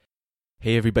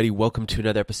Hey everybody, welcome to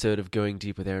another episode of Going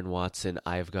Deep with Aaron Watson.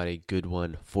 I've got a good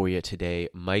one for you today.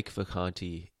 Mike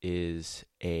Vacanti is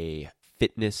a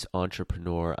fitness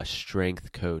entrepreneur, a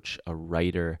strength coach, a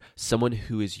writer, someone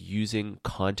who is using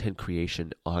content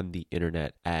creation on the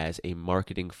internet as a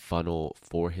marketing funnel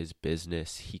for his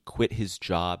business. He quit his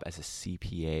job as a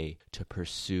CPA to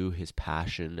pursue his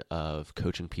passion of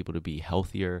coaching people to be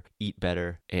healthier, eat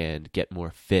better, and get more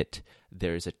fit.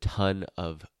 There's a ton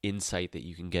of insight that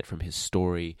you can get from his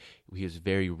story. He was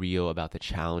very real about the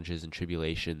challenges and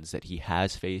tribulations that he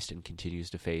has faced and continues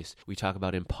to face. We talk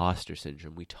about imposter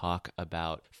syndrome. We talk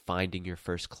about finding your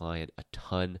first client, a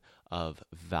ton of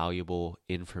valuable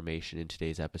information in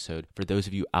today's episode. For those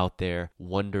of you out there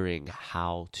wondering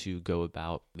how to go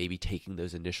about maybe taking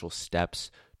those initial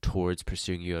steps towards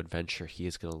pursuing your adventure, he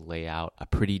is going to lay out a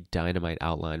pretty dynamite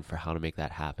outline for how to make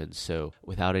that happen. So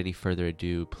without any further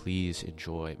ado, please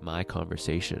enjoy my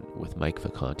conversation with Mike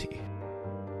Vacanti.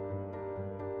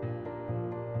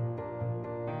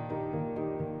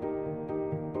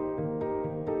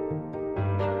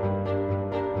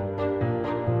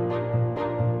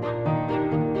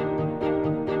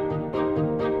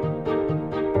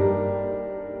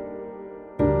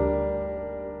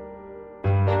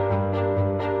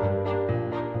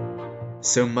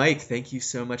 So Mike, thank you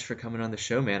so much for coming on the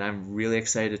show, man. I'm really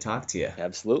excited to talk to you.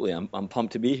 Absolutely. I'm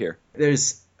pumped to be here.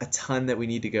 There's a ton that we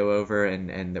need to go over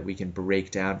and that we can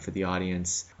break down for the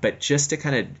audience. But just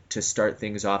to start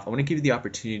things off, I want to give you the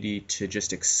opportunity to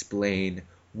just explain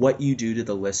what you do to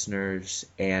the listeners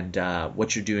and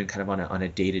what you're doing kind of on a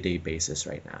day-to-day basis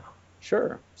right now.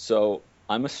 Sure. So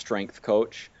I'm a strength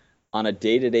coach. On a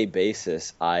day-to-day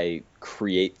basis, I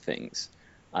create things.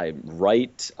 I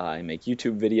write, I make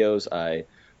YouTube videos, I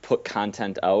put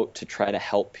content out to try to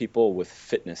help people with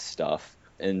fitness stuff.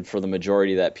 And for the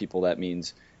majority of that people, that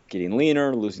means getting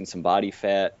leaner, losing some body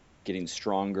fat, getting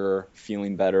stronger,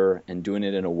 feeling better, and doing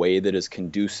it in a way that is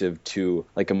conducive to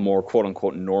like a more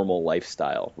quote-unquote normal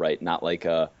lifestyle, right? Not like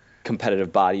a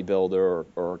competitive bodybuilder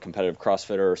or a competitive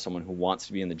CrossFitter or someone who wants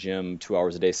to be in the gym 2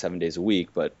 hours a day, 7 days a week,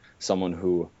 but someone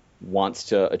who wants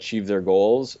to achieve their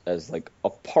goals as like a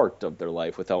part of their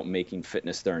life without making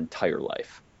fitness their entire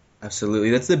life. Absolutely.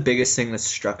 That's the biggest thing that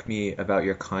struck me about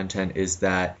your content is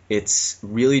that it's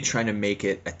really trying to make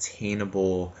it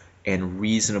attainable and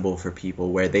reasonable for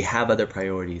people where they have other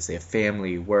priorities. They have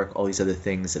family, work, all these other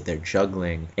things that they're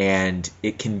juggling. And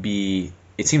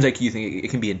it seems like you think it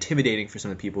can be intimidating for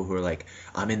some of the people who are like,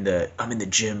 I'm in the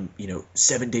gym,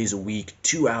 7 days a week,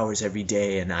 2 hours every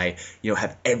day, and I,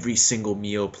 have every single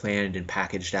meal planned and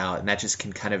packaged out, and that just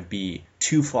can kind of be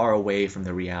too far away from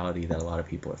the reality that a lot of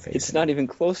people are facing. It's not even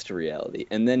close to reality.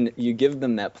 And then you give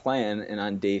them that plan, and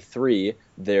on day 3,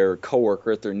 their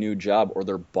coworker at their new job or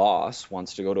their boss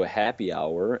wants to go to a happy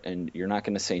hour, and you're not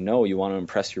going to say no. You want to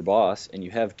impress your boss, and you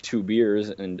have 2 beers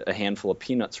and a handful of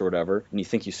peanuts or whatever, and you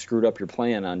think you screwed up your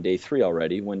plan on day 3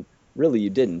 already, when really you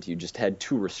didn't. You just had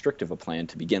too restrictive a plan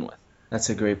to begin with.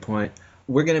 That's a great point.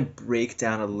 We're going to break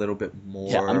down a little bit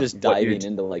more. Yeah, I'm just diving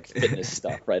into like fitness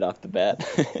stuff right off the bat.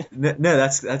 No,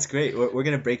 that's great. We're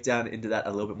going to break down into that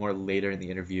a little bit more later in the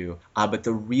interview. But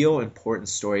the real important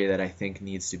story that I think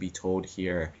needs to be told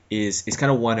here is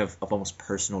kind of one of almost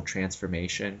personal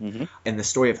transformation. And the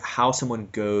story of how someone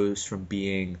goes from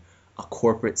being a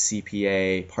corporate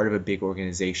CPA, part of a big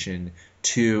organization,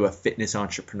 to a fitness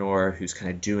entrepreneur who's kind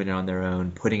of doing it on their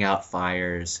own, putting out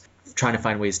fires, trying to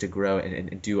find ways to grow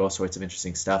and do all sorts of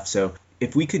interesting stuff. So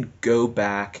if we could go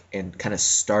back and kind of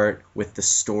start with the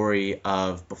story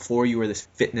of before you were this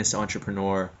fitness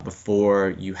entrepreneur, before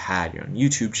you had your own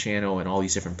YouTube channel and all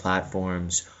these different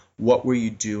platforms, what were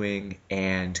you doing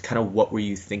and kind of what were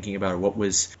you thinking about? Or what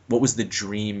was the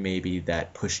dream maybe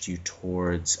that pushed you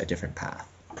towards a different path?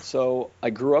 So I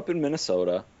grew up in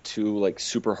Minnesota to like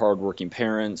super hardworking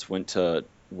parents, went to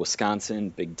Wisconsin,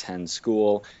 Big Ten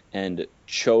school, and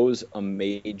chose a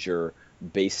major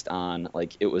based on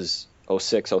like it was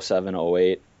 06, 07,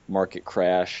 08, market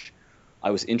crash.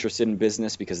 I was interested in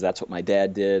business because that's what my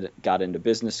dad did, got into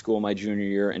business school my junior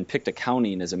year and picked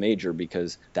accounting as a major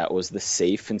because that was the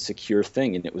safe and secure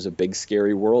thing. And it was a big,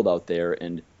 scary world out there.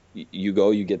 And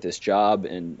you get this job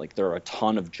and like there are a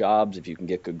ton of jobs if you can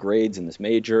get good grades in this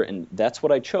major. And that's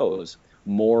what I chose,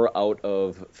 more out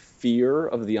of fear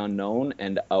of the unknown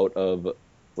and out of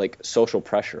like social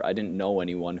pressure. I didn't know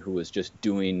anyone who was just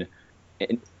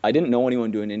I didn't know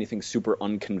anyone doing anything super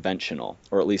unconventional,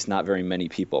 or at least not very many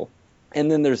people.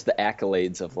 And then there's the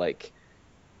accolades of like,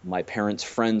 my parents'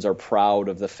 friends are proud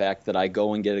of the fact that I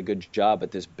go and get a good job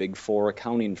at this Big Four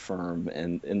accounting firm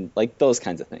and like those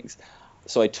kinds of things.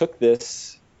 So I took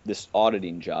this this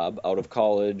auditing job out of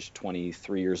college,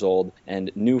 23 years old,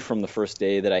 and knew from the first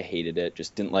day that I hated it,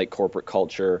 just didn't like corporate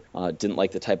culture, didn't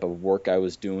like the type of work I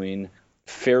was doing.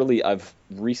 I've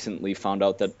recently found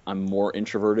out that I'm more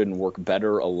introverted and work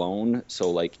better alone.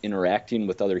 So like interacting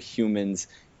with other humans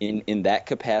in that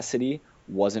capacity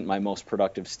wasn't my most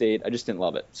productive state. I just didn't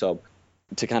love it. So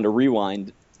to kind of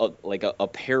rewind, a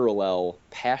parallel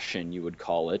passion, you would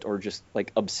call it, or just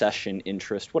like obsession,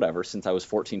 interest, whatever, since I was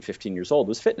 14, 15 years old,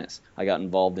 was fitness. I got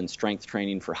involved in strength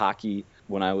training for hockey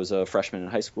when I was a freshman in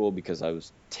high school because I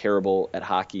was terrible at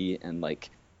hockey, and like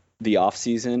the off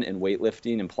season and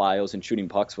weightlifting and plyos and shooting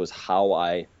pucks was how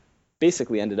I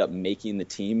basically ended up making the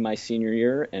team my senior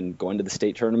year and going to the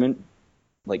state tournament.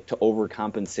 Like to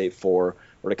overcompensate for,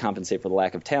 or to compensate for the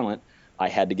lack of talent, I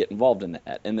had to get involved in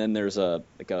that. And then there's a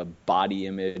body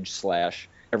image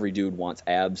 / every dude wants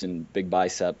abs and big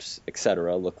biceps,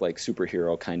 etc., look like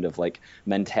superhero kind of like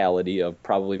mentality of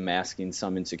probably masking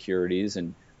some insecurities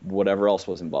and whatever else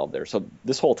was involved there. So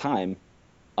this whole time,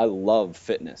 I love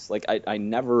fitness. Like I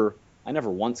never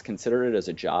once considered it as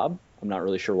a job. I'm not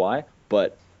really sure why,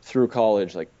 but through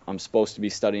college, like I'm supposed to be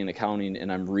studying accounting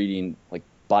and I'm reading like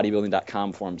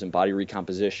bodybuilding.com forums and body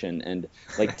recomposition, and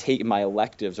like take my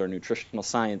electives or nutritional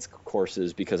science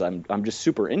courses because I'm just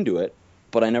super into it,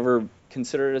 but I never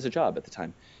considered it as a job at the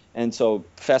time. And so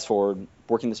fast forward,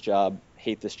 working this job,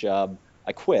 hate this job.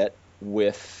 I quit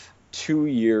with 2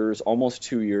 years, almost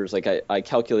 2 years. Like I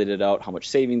calculated out how much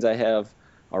savings I have.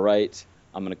 All right,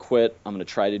 I'm going to quit. I'm going to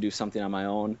try to do something on my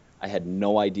own. I had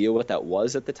no idea what that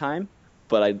was at the time,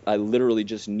 but I literally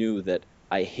just knew that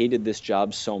I hated this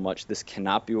job so much. This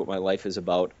cannot be what my life is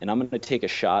about. And I'm going to take a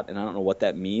shot, and I don't know what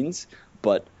that means.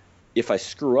 But if I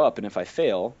screw up and if I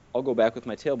fail, I'll go back with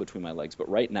my tail between my legs. But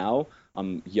right now,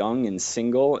 I'm young and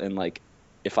single. And like,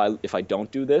 if I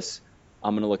don't do this,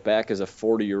 I'm going to look back as a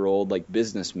 40-year-old like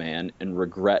businessman and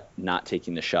regret not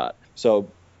taking the shot.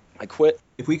 So I quit.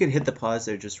 If we could hit the pause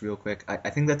there just real quick,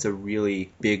 I think that's a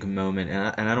really big moment.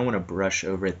 And I don't want to brush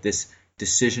over it. This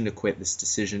decision to quit, this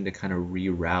decision to kind of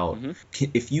reroute.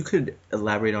 Mm-hmm. If you could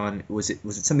elaborate on, was it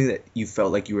something that you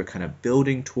felt like you were kind of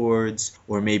building towards,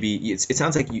 or maybe it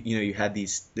sounds like you had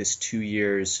this 2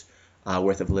 years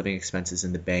worth of living expenses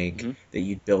in the bank mm-hmm. that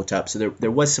you'd built up, so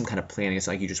there was some kind of planning. It's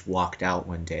not like you just walked out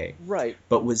one day, right?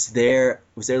 But was there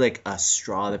like a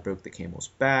straw that broke the camel's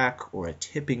back, or a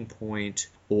tipping point,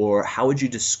 or how would you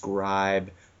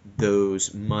describe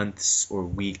those months or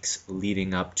weeks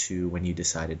leading up to when you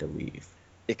decided to leave?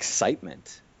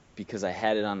 Excitement, because I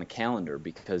had it on the calendar,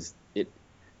 because it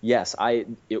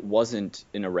wasn't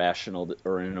an irrational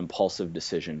or an impulsive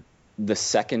decision. The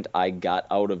second I got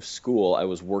out of school, I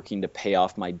was working to pay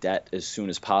off my debt as soon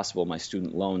as possible, my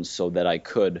student loans, so that I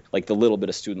could, like the little bit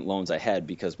of student loans I had,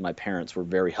 because my parents were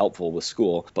very helpful with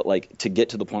school, but like to get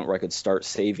to the point where I could start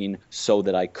saving so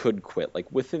that I could quit.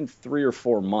 Like within 3 or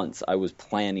 4 months, I was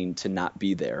planning to not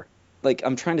be there. Like,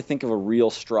 I'm trying to think of a real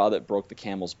straw that broke the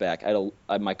camel's back. I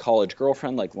had my college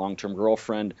girlfriend, like long-term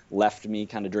girlfriend, left me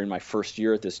kind of during my first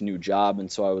year at this new job.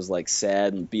 And so I was like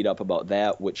sad and beat up about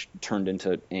that, which turned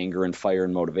into anger and fire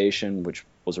and motivation, which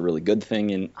was a really good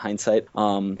thing in hindsight.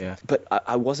 But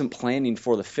I wasn't planning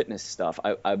for the fitness stuff.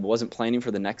 I wasn't planning for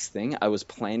the next thing. I was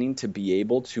planning to be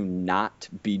able to not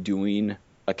be doing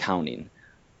accounting,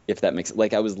 if that makes it.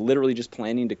 Like I was literally just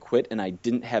planning to quit, and I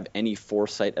didn't have any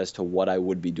foresight as to what I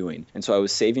would be doing. And so I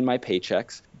was saving my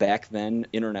paychecks. Back then,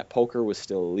 internet poker was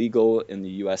still illegal in the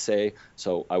USA,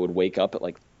 so I would wake up at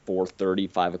like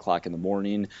 4:30, 5 o'clock in the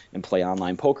morning and play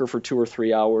online poker for 2 or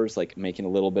 3 hours, like making a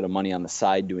little bit of money on the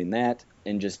side doing that,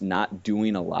 and just not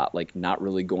doing a lot, like not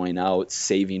really going out,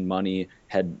 saving money.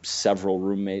 Had several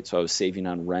roommates, so I was saving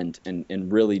on rent,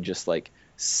 and really just like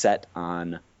set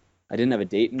on, I didn't have a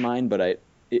date in mind, but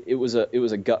it was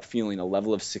a gut feeling, a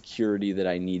level of security that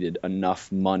I needed enough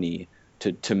money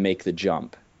to make the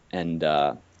jump, and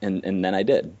then I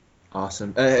did.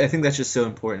 Awesome. I think that's just so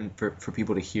important for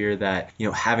people to hear, that,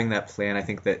 having that plan. I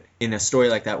think that in a story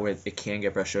like that where it can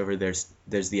get brushed over, there's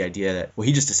the idea that, well,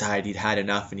 he just decided he'd had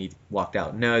enough and he walked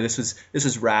out. No, this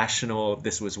was rational.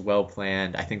 This was well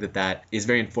planned. I think that is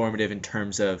very informative in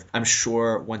terms of, I'm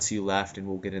sure once you left, and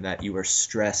we'll get into that, you were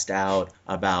stressed out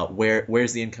about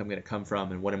where's the income going to come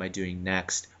from and what am I doing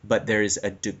next. But there's a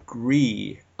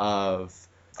degree of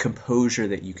composure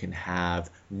that you can have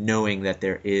knowing that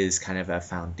there is kind of a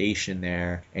foundation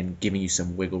there and giving you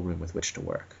some wiggle room with which to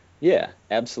work. Yeah,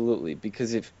 absolutely.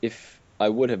 Because if I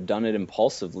would have done it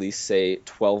impulsively, say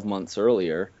 12 months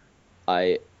earlier,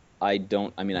 I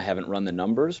haven't run the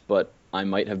numbers, but I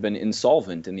might have been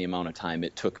insolvent in the amount of time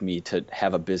it took me to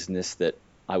have a business that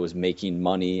I was making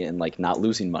money and like not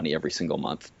losing money every single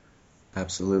month.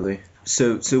 Absolutely.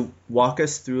 So walk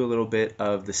us through a little bit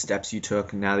of the steps you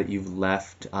took now that you've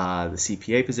left the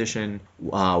CPA position.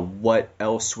 What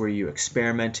else were you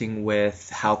experimenting with?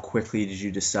 How quickly did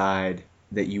you decide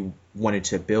that you wanted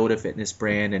to build a fitness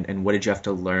brand, and what did you have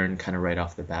to learn kind of right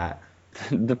off the bat?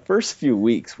 The first few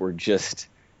weeks were just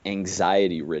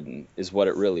anxiety ridden is what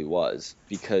it really was,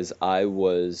 because I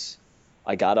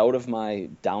got out of my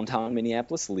downtown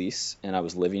Minneapolis lease and I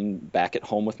was living back at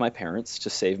home with my parents to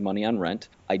save money on rent.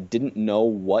 I didn't know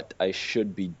what I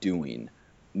should be doing,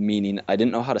 meaning I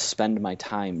didn't know how to spend my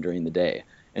time during the day.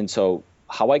 And so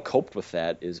how I coped with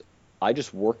that is I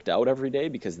just worked out every day,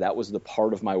 because that was the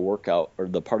part of my workout, or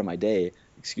the part of my day,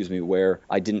 where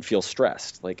I didn't feel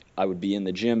stressed. Like, I would be in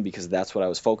the gym because that's what I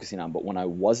was focusing on. But when I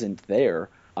wasn't there,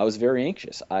 I was very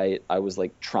anxious. I was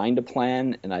like trying to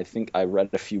plan, and I think I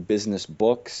read a few business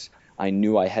books. I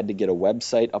knew I had to get a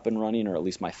website up and running, or at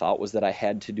least my thought was that I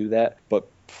had to do that. But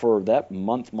for that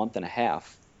month and a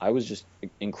half, I was just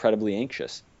incredibly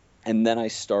anxious. And then I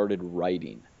started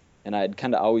writing. And I had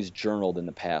kind of always journaled in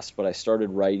the past, but I started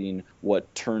writing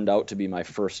what turned out to be my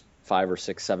first 5 or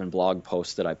 6, 7 blog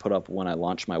posts that I put up when I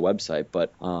launched my website.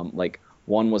 But like,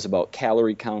 one was about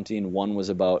calorie counting, one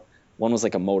was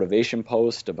like a motivation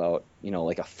post about,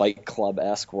 like a Fight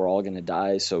Club-esque, we're all going to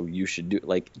die, so you should do,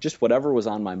 like, just whatever was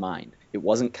on my mind. It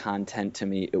wasn't content to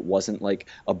me. It wasn't like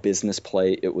a business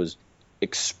play. It was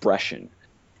expression.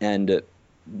 And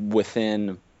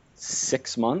within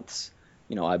 6 months,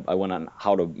 I went on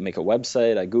how to make a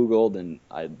website. I Googled, and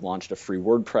I launched a free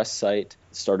WordPress site,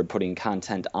 started putting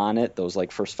content on it, those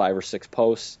like first 5 or 6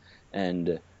 posts,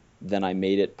 and then I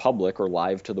made it public or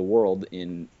live to the world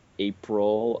in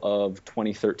April of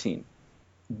 2013.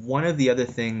 One of the other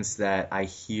things that I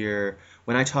hear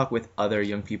when I talk with other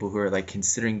young people who are like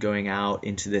considering going out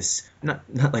into this, not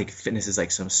like fitness is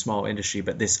like some small industry,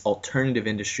 but this alternative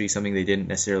industry, something they didn't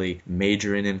necessarily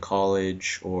major in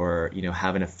college, or,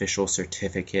 have an official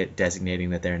certificate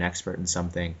designating that they're an expert in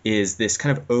something, is this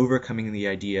kind of overcoming the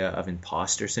idea of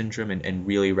imposter syndrome, and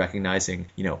really recognizing,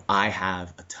 I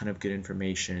have a ton of good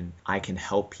information. I can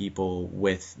help people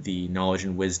with the knowledge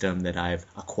and wisdom that I've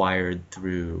acquired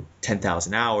through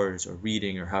 10,000 hours or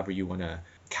reading, or however you want to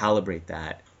calibrate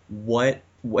that.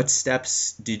 What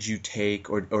steps did you take,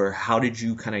 or how did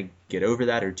you kind of get over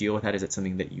that or deal with that? Is it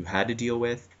something that you had to deal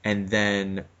with? And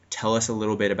then tell us a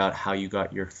little bit about how you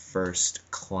got your first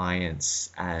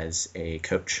clients as a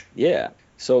coach. Yeah.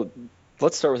 So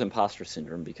let's start with imposter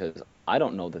syndrome, because I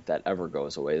don't know that ever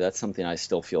goes away. That's something I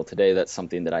still feel today. That's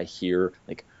something that I hear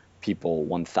like people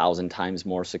 1,000 times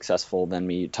more successful than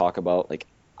me talk about. Like,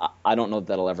 I don't know that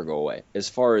that'll ever go away. As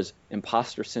far as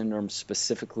imposter syndrome,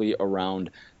 specifically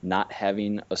around not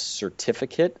having a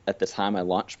certificate at the time I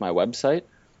launched my website,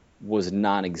 was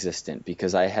non-existent,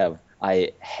 because I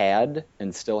had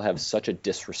and still have such a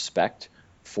disrespect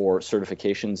for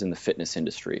certifications in the fitness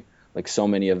industry. Like, so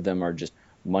many of them are just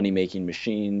money-making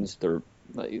machines. They're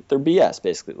BS,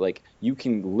 basically. Like, you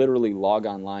can literally log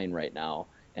online right now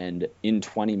and in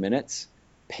 20 minutes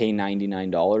pay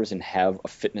 $99 and have a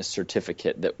fitness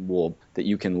certificate that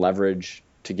you can leverage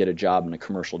to get a job in a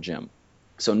commercial gym.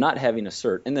 So not having a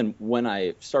cert, and then when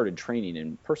I started training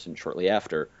in person shortly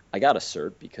after, I got a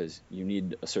cert, because you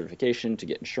need a certification to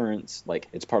get insurance. Like,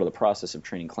 it's part of the process of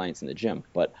training clients in the gym.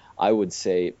 But I would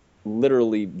say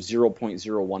literally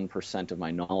 0.01% of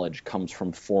my knowledge comes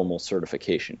from formal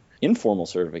certification. Informal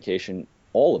certification,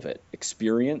 all of it,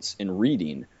 experience and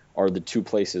reading, are the 2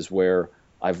 places where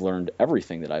I've learned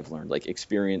everything that I've learned, like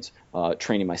experience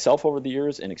training myself over the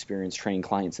years, and experience training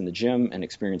clients in the gym, and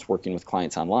experience working with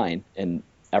clients online, and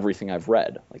everything I've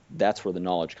read. Like, that's where the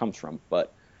knowledge comes from.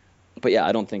 But yeah,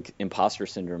 I don't think imposter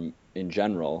syndrome in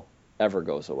general ever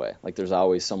goes away. Like, there's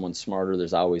always someone smarter.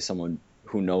 There's always someone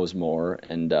who knows more.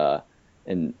 And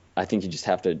I think you just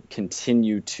have to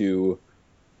continue to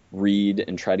read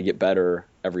and try to get better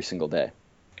every single day.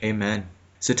 Amen.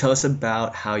 So tell us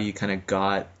about how you kind of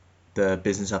got the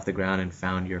business off the ground and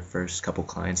found your first couple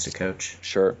clients to coach.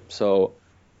 Sure. So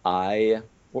what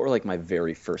were like my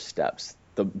very first steps?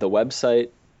 The website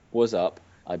was up.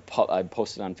 I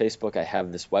posted on Facebook. I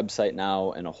have this website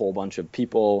now, and a whole bunch of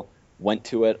people went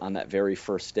to it on that very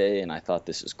first day, and I thought,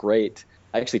 this is great.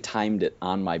 I actually timed it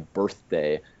on my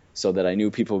birthday so that I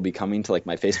knew people would be coming to like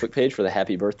my Facebook page for the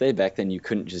happy birthday. Back then, you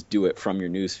couldn't just do it from your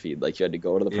news feed. Like, you had to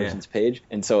go to the person's page.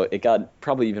 And so it got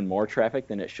probably even more traffic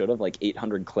than it should have, like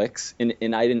 800 clicks. And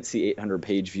I didn't see 800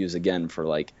 page views again for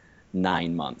like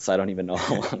 9 months. I don't even know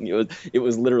how long it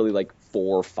was literally like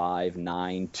 4, 5,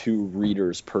 9, 2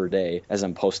 readers per day as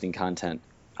I'm posting content.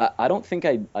 I don't think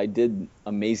I did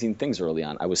amazing things early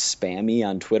on. I was spammy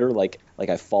on Twitter. Like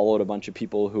I followed a bunch of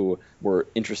people who were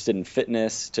interested in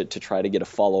fitness to try to get a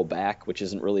follow back, which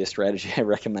isn't really a strategy I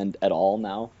recommend at all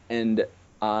now. And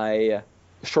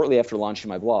shortly after launching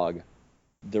my blog,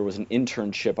 there was an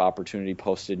internship opportunity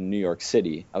posted in New York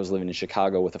City. I was living in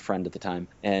Chicago with a friend at the time,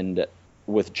 and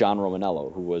with John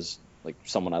Romanello, who was like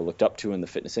someone I looked up to in the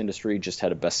fitness industry, just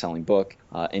had a best-selling book,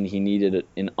 and he needed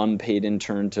an unpaid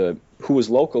intern who was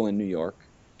local in New York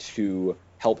to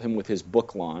help him with his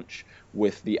book launch,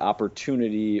 with the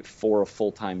opportunity for a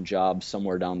full-time job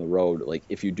somewhere down the road, like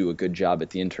if you do a good job at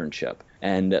the internship.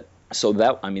 And so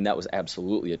that was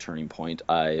absolutely a turning point.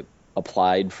 I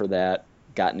applied for that,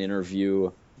 got an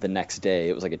interview the next day.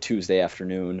 It was like a Tuesday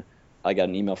afternoon. I got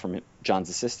an email from John's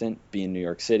assistant, be in New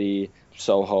York City,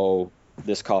 Soho,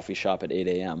 this coffee shop at 8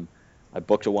 a.m. I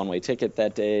booked a one-way ticket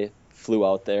that day, flew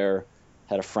out there,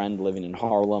 had a friend living in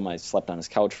Harlem. I slept on his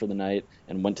couch for the night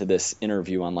and went to this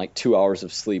interview on like 2 hours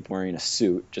of sleep wearing a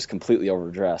suit, just completely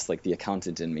overdressed like the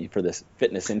accountant in me for this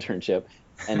fitness internship.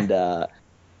 And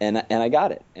I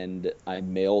got it. And I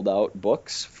mailed out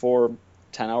books for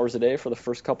 10 hours a day for the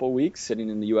first couple of weeks, sitting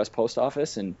in the U.S. Post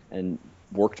Office, and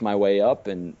worked my way up.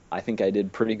 And I think I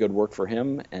did pretty good work for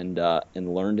him, and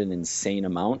learned an insane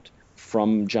amount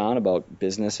from John about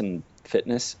business and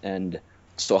fitness. And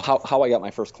so how I got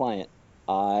my first client,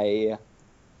 I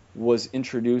was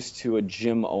introduced to a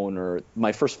gym owner.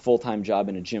 My first full-time job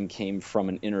in a gym came from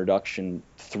an introduction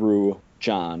through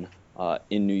John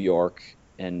in New York,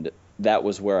 and that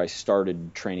was where I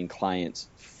started training clients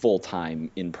full-time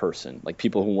in person, like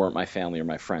people who weren't my family or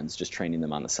my friends, just training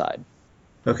them on the side.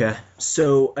 Okay.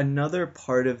 So another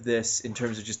part of this in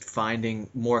terms of just finding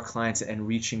more clients and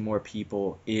reaching more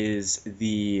people is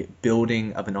the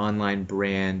building of an online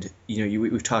brand.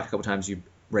 We've talked a couple times, you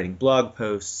writing blog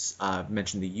posts,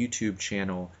 mentioned the YouTube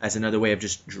channel as another way of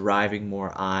just driving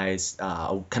more eyes,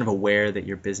 kind of aware that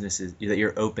your business that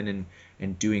you're open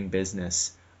and doing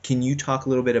business. Can you talk a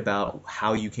little bit about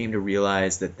how you came to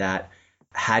realize that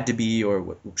had to be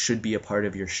or should be a part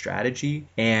of your strategy,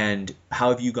 and how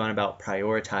have you gone about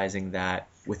prioritizing that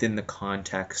within the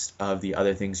context of the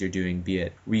other things you're doing, be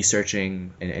it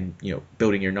researching and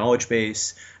building your knowledge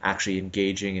base, actually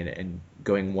engaging and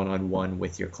going one-on-one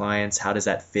with your clients? How does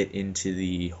that fit into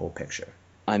the whole picture?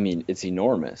 I mean, it's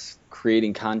enormous.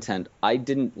 Creating content,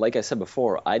 like I said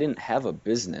before, I didn't have a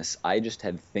business. I just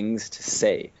had things to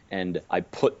say, and I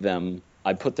put them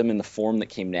in the form that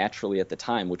came naturally at the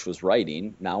time, which was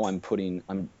writing. Now I'm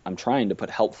trying to put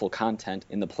helpful content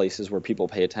in the places where people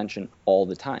pay attention all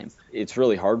the time. It's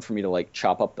really hard for me to like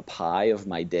chop up the pie of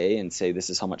my day and say this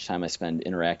is how much time I spend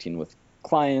interacting with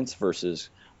clients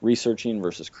versus researching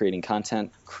versus creating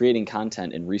content. Creating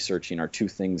content and researching are two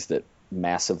things that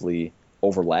massively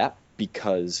overlap,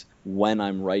 because when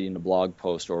I'm writing a blog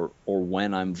post or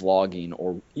when I'm vlogging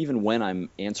or even when I'm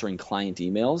answering client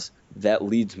emails, that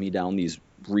leads me down these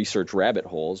research rabbit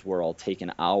holes where I'll take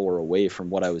an hour away from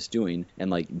what I was doing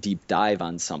and like deep dive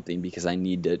on something because I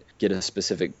need to get a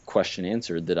specific question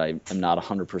answered that I am not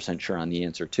 100% sure on the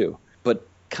answer to. But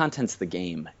content's the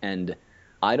game, and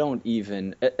I don't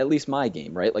even, at least my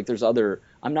game, right? Like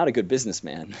I'm not a good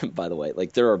businessman, by the way.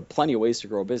 Like there are plenty of ways to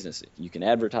grow a business. You can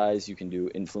advertise, you can do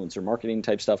influencer marketing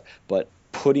type stuff, but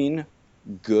putting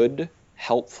good,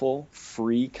 helpful,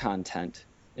 free content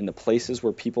in the places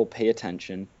where people pay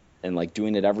attention and like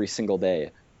doing it every single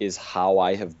day is how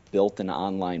I have built an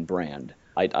online brand.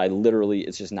 I literally,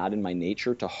 it's just not in my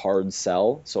nature to hard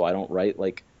sell. So I don't write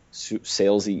like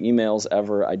salesy emails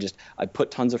ever. I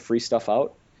put tons of free stuff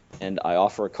out, and I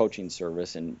offer a coaching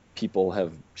service, and people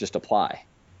have just apply.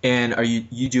 And are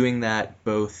you doing that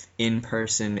both in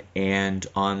person and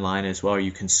online as well? Are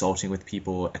you consulting with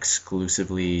people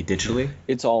exclusively digitally?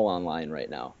 It's all online right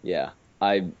now. Yeah.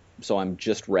 So I'm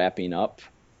just wrapping up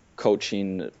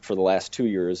coaching. For the last 2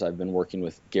 years, I've been working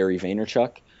with Gary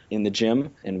Vaynerchuk in the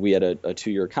gym, and we had a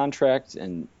 2-year contract,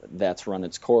 and that's run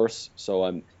its course.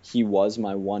 So he was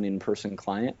my one in-person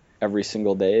client every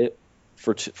single day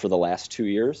for the last 2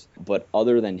 years. But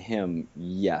other than him,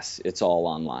 yes, it's all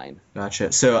online.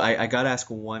 Gotcha. So I got to ask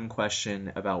one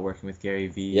question about working with Gary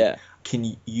V. Yeah.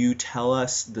 Can you tell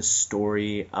us the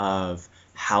story of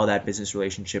how that business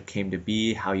relationship came to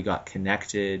be, how you got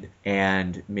connected,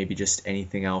 and maybe just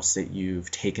anything else that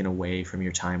you've taken away from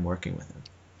your time working with him?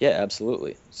 Yeah,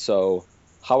 absolutely. So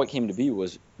how it came to be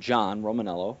was John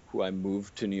Romanello, who I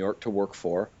moved to New York to work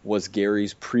for, was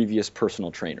Gary's previous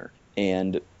personal trainer.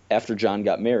 And after John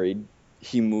got married,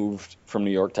 he moved from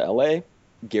New York to LA.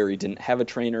 Gary didn't have a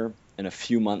trainer, and a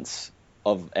few months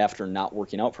after not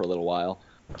working out for a little while,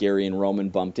 Gary and Roman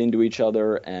bumped into each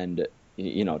other, and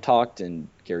talked, and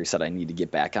Gary said, I need to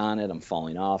get back on it. I'm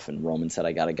falling off. And Roman said,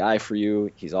 I got a guy for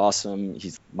you. He's awesome.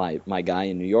 He's my guy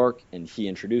in New York. And he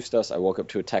introduced us. I woke up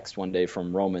to a text one day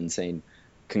from Roman saying,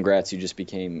 congrats, you just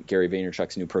became Gary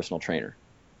Vaynerchuk's new personal trainer.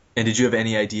 And did you have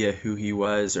any idea who he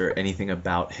was or anything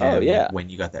about him when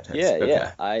you got that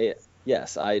text?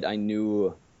 I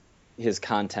knew his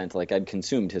content, like I'd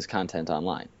consumed his content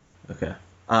online. Okay.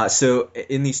 So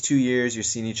in these 2 years, you're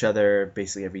seeing each other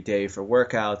basically every day for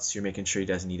workouts. You're making sure he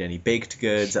doesn't eat any baked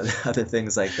goods, other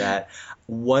things like that.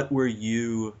 What were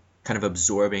you kind of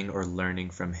absorbing or learning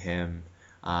from him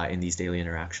in these daily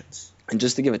interactions? And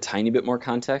just to give a tiny bit more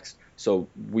context, so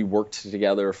we worked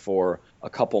together for a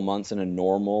couple months in a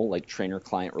normal like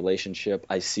trainer-client relationship.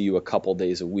 I see you a couple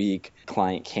days a week.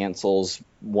 Client cancels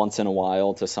once in a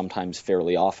while to sometimes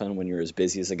fairly often when you're as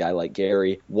busy as a guy like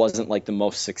Gary. Wasn't like the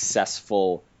most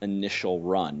successful initial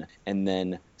run. And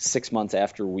then 6 months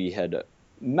after we had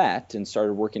met and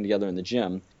started working together in the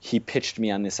gym, he pitched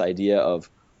me on this idea of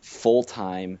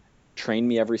full-time, train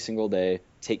me every single day,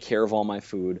 take care of all my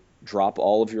food, drop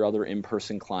all of your other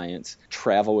in-person clients,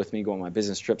 travel with me, go on my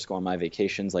business trips, go on my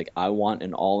vacations. Like, I want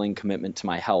an all-in commitment to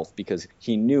my health, because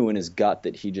he knew in his gut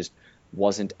that he just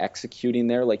wasn't executing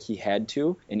there like he had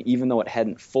to. And even though it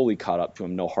hadn't fully caught up to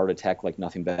him, no heart attack, like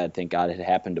nothing bad, thank God, had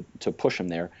happened to push him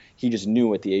there, he just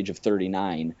knew at the age of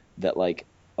 39 that, like,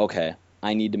 okay,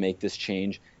 I need to make this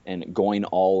change, and going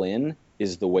all in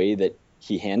is the way that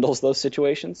he handles those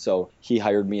situations. So he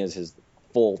hired me as his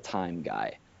full-time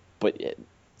guy.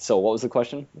 So what was the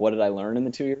question? What did I learn in the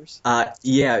 2 years?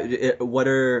 What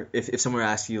are, if someone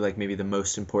asks you like maybe the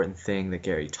most important thing that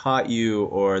Gary taught you,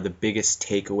 or the biggest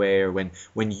takeaway, or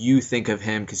when you think of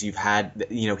him, because you've had,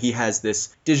 he has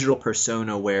this digital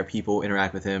persona where people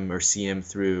interact with him or see him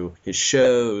through his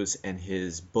shows and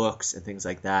his books and things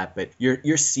like that, but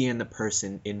you're seeing the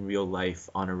person in real life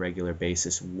on a regular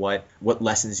basis. What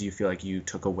lessons do you feel like you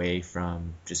took away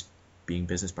from just being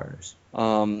business partners?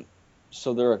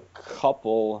 So there are a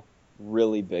couple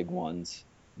really big ones.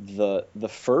 The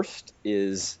first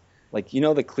is, like,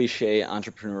 the cliche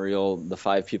entrepreneurial, the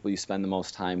 5 people you spend the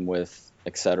most time with,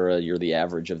 etc., you're the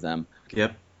average of them.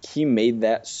 Yep. He made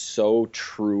that so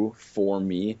true for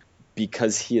me,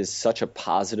 because he is such a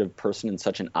positive person and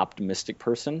such an optimistic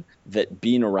person that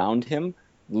being around him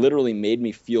literally made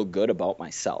me feel good about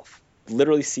myself.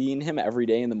 Literally seeing him every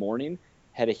day in the morning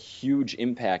had a huge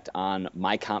impact on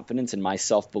my confidence and my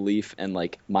self-belief and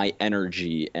like my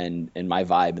energy and my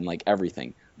vibe and like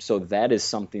everything. So that is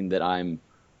something that I'm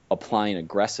applying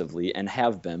aggressively and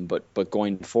have been, but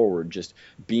going forward, just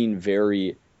being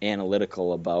very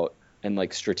analytical about and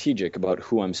like strategic about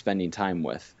who I'm spending time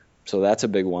with. So that's a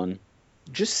big one.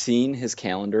 Just seeing his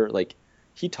calendar, like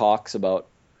he talks about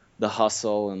the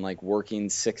hustle and like working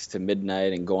 6 to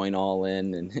midnight and going all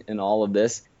in and all of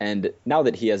this. And now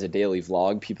that he has a daily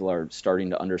vlog, people are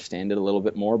starting to understand it a little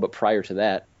bit more. But prior to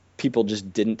that, people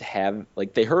just didn't have,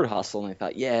 like, they heard hustle and they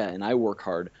thought, yeah, and I work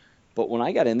hard. But when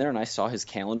I got in there and I saw his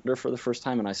calendar for the first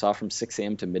time, and I saw from 6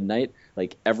 a.m. to midnight,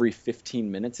 like every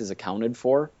 15 minutes is accounted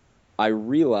for, I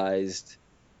realized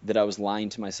that I was lying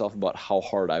to myself about how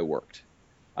hard I worked.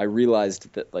 I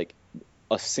realized that like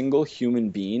a single human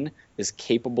being is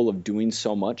capable of doing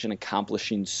so much and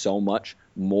accomplishing so much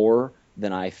more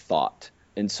than I thought.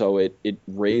 And so it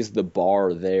raised the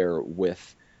bar there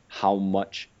with how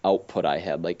much output I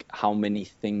had, like how many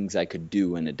things I could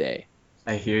do in a day.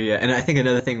 I hear you. And I think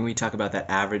another thing, when we talk about that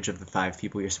average of the 5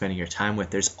 people you're spending your time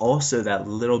with, there's also that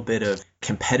little bit of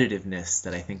competitiveness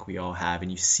that I think we all have. And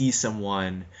you see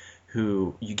someone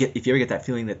who if you ever get that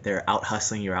feeling that they're out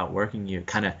hustling you, out working you, it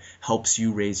kind of helps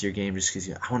you raise your game, just because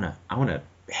I want to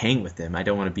hang with them. I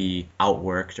don't want to be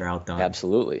outworked or outdone.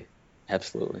 Absolutely.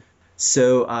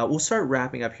 So we'll start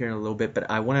wrapping up here in a little bit, but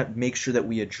I want to make sure that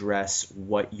we address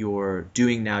what you're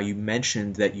doing now. You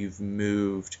mentioned that you've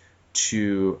moved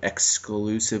to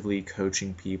exclusively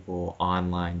coaching people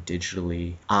online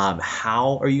digitally.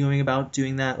 How are you going about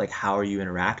doing that? Like, how are you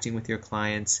interacting with your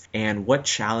clients? And what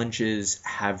challenges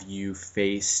have you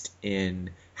faced in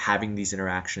having these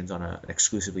interactions on an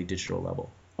exclusively digital level?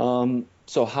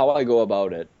 So how I go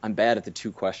about it, I'm bad at the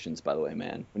 2 questions, by the way,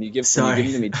 man. When you give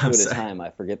me 2 at a time,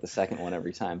 I forget the second one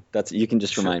every time. You can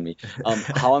just remind me.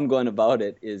 How I'm going about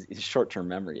it is short-term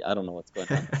memory. I don't know what's going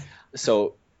on.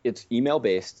 So it's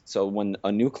email-based. So when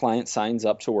a new client signs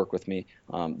up to work with me,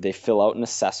 they fill out an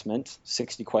assessment,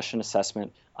 60-question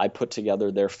assessment. I put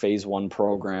together their phase 1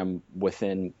 program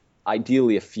within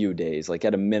ideally a few days, like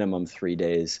at a minimum 3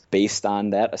 days, based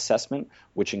on that assessment,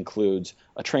 which includes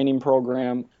a training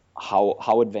program,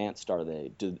 how advanced are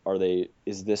they?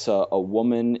 Is this a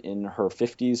woman in her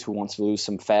 50s who wants to lose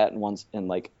some fat and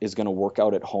like is going to work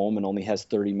out at home and only has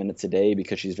 30 minutes a day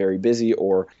because she's very busy?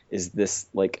 Or is this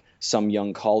like some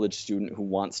young college student who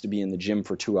wants to be in the gym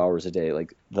for 2 hours a day?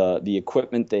 Like the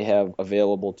equipment they have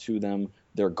available to them,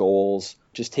 their goals,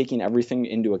 just taking everything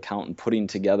into account and putting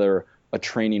together a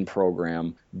training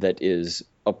program that is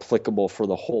applicable for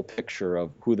the whole picture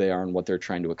of who they are and what they're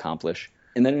trying to accomplish.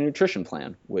 And then a nutrition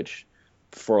plan, which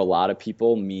for a lot of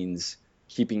people means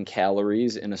keeping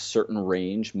calories in a certain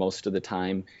range most of the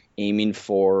time, aiming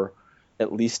for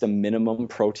at least a minimum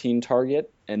protein target.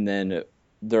 And then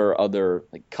there are other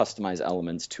like customized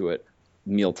elements to it.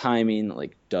 Meal timing,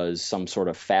 like does some sort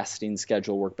of fasting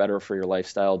schedule work better for your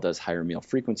lifestyle? Does higher meal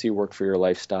frequency work for your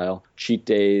lifestyle? Cheat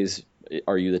days,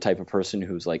 are you the type of person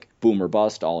who's like boom or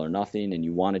bust, all or nothing, and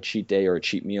you want a cheat day or a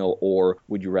cheat meal? Or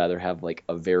would you rather have like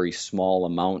a very small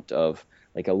amount of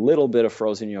like a little bit of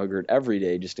frozen yogurt every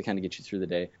day just to kind of get you through the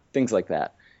day? Things like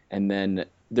that. And then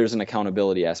there's an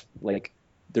accountability aspect. Like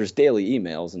there's daily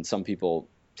emails, and some people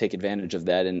take advantage of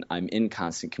that, and I'm in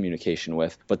constant communication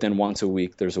with. But then once a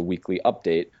week, there's a weekly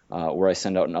update where I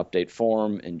send out an update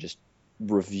form and just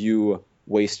review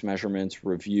waist measurements,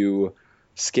 review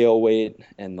scale weight,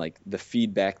 and like the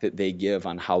feedback that they give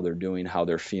on how they're doing, how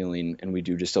they're feeling. And we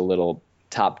do just a little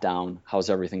top down. How's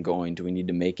everything going? Do we need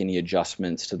to make any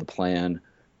adjustments to the plan?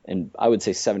 And I would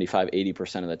say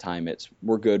 75-80% of the time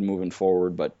we're good moving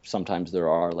forward, but sometimes there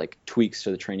are like tweaks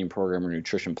to the training program or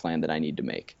nutrition plan that I need to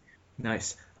make.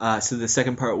 Nice. So the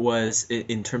second part was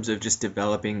in terms of just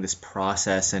developing this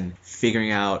process and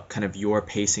figuring out kind of your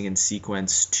pacing and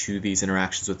sequence to these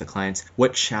interactions with the clients.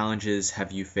 What challenges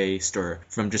have you faced, or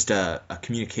from just a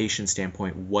communication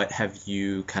standpoint, what have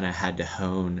you kind of had to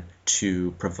hone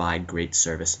to provide great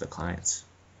service to the clients?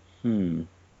 You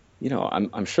know,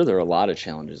 I'm sure there are a lot of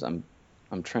challenges. I'm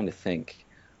trying to think.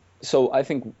 So I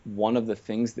think one of the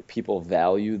things that people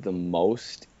value the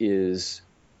most is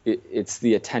it's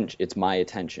the attention. It's my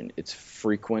attention. It's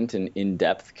frequent and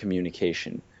in-depth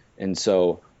communication. And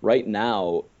so right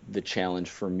now, the challenge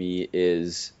for me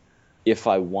is if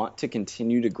I want to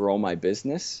continue to grow my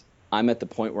business, I'm at the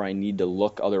point where I need to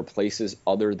look other places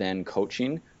other than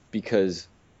coaching, because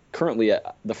currently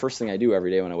the first thing I do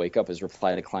every day when I wake up is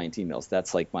reply to client emails.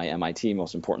 That's like my MIT,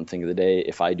 most important thing of the day.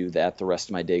 If I do that, the rest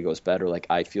of my day goes better. Like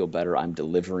I feel better. I'm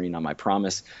delivering on my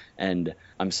promise, and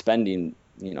I'm spending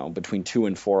between 2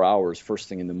 and 4 hours first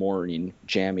thing in the morning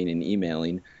jamming and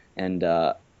emailing. And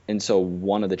so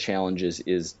one of the challenges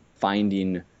is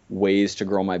finding ways to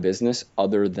grow my business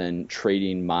other than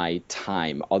trading my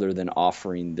time, other than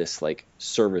offering this like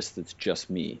service that's just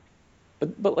me.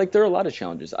 But like there are a lot of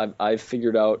challenges. I've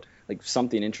figured out like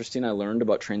something interesting I learned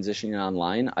about transitioning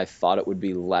online. I thought it would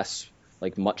be much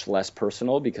less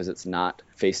personal because it's not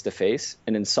face to face.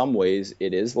 And in some ways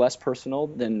it is less personal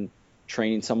than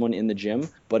training someone in the gym,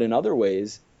 but in other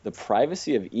ways, the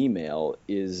privacy of email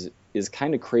is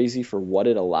kind of crazy for what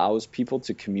it allows people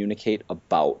to communicate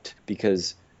about.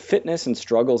 Because fitness and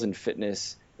struggles in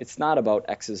fitness, it's not about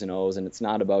X's and O's, and it's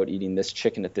not about eating this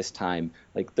chicken at this time.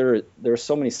 Like there are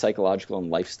so many psychological and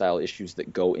lifestyle issues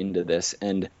that go into this,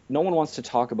 and no one wants to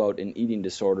talk about an eating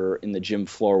disorder in the gym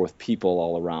floor with people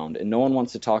all around, and no one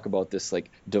wants to talk about this like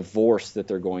divorce that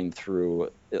they're going through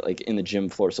like in the gym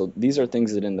floor. So these are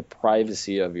things that in the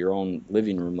privacy of your own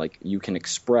living room, like you can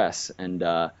express and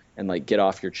like get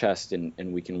off your chest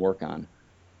and we can work on.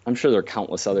 I'm sure there are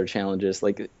countless other challenges.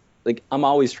 Like I'm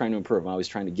always trying to improve. I'm always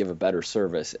trying to give a better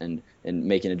service and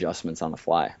making adjustments on the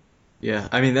fly. Yeah,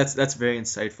 I mean that's very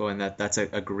insightful, and that's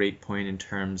a great point in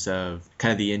terms of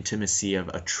kind of the intimacy of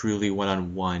a truly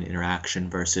one-on-one interaction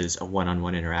versus a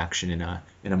one-on-one interaction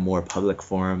in a more public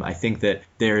forum. I think that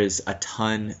there is a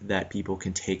ton that people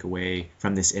can take away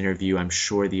from this interview. I'm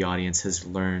sure the audience has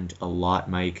learned a lot,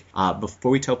 Mike.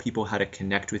 Before we tell people how to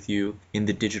connect with you in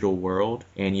the digital world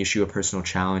and you issue a personal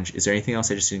challenge, is there anything else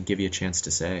I just didn't give you a chance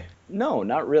to say? No,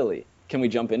 not really. Can we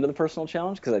jump into the personal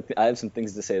challenge? Because I have some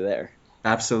things to say there.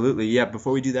 Absolutely. Yeah.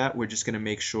 Before we do that, we're just going to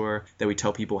make sure that we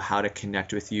tell people how to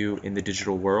connect with you in the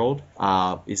digital world.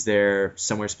 Is there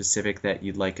somewhere specific that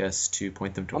you'd like us to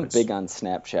point them towards? I'm big on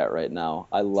Snapchat right now.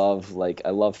 I love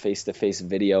face-to-face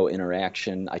video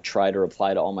interaction. I try to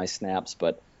reply to all my snaps,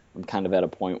 but I'm kind of at a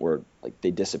point where like they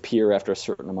disappear after a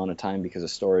certain amount of time because of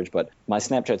storage. But my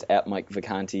Snapchat's at Mike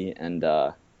Vacanti,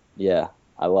 and yeah,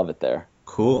 I love it there.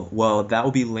 Cool. Well, that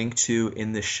will be linked to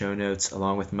in the show notes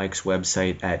along with Mike's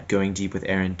website at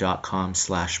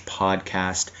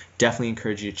goingdeepwithaaron.com/podcast. Definitely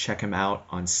encourage you to check him out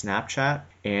on Snapchat.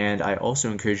 And I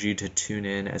also encourage you to tune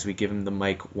in as we give him the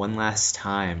mic one last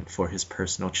time for his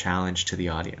personal challenge to the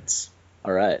audience.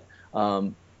 All right.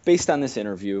 Based on this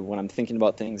interview, when I'm thinking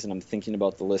about things and I'm thinking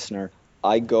about the listener,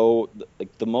 I go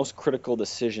like the most critical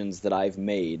decisions that I've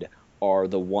made are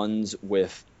the ones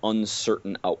with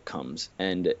uncertain outcomes,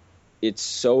 and it's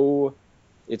so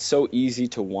easy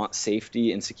to want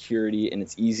safety and security, and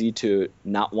it's easy to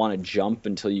not want to jump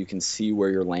until you can see where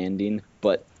you're landing.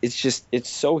 But it's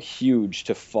so huge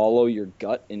to follow your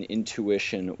gut and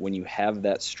intuition when you have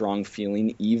that strong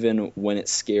feeling, even when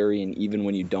it's scary and even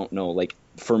when you don't know. Like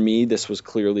for me, this was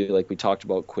clearly, like we talked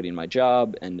about, quitting my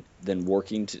job and then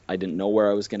I didn't know where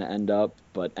I was going to end up,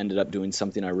 but ended up doing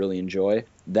something I really enjoy.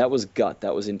 That was gut.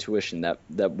 That was intuition.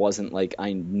 That wasn't like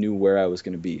I knew where I was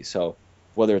going to be. So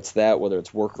whether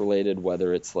it's work related,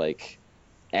 whether it's like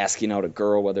asking out a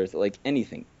girl, whether it's like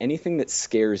anything that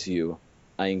scares you,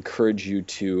 I encourage you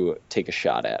to take a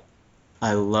shot at.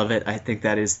 I love it. I think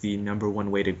that is the number one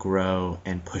way to grow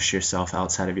and push yourself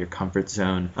outside of your comfort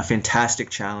zone. A fantastic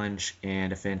challenge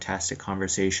and a fantastic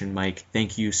conversation, Mike.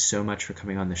 Thank you so much for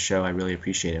coming on the show. I really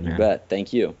appreciate it, man. You bet.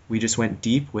 Thank you. We just went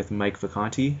deep with Mike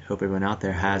Vacanti. Hope everyone out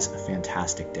there has a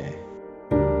fantastic day.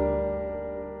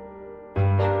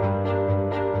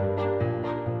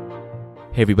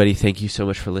 Hey everybody, thank you so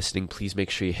much for listening. Please make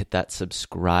sure you hit that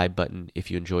subscribe button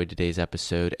if you enjoyed today's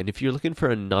episode. And if you're looking for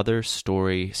another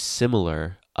story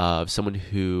similar of someone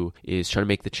who is trying to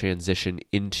make the transition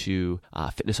into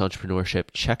fitness entrepreneurship,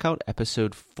 check out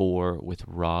episode 4 with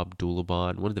Rob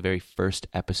Doulabon, one of the very first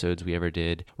episodes we ever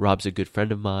did. Rob's a good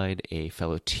friend of mine, a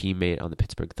fellow teammate on the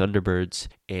Pittsburgh Thunderbirds,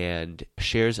 and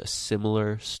shares a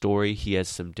similar story. He has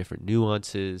some different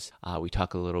nuances. We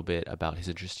talk a little bit about his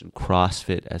interest in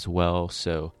CrossFit as well,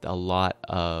 so a lot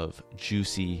of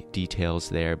juicy details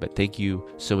there. But thank you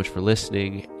so much for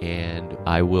listening, and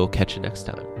I will catch you next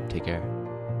time. Take care.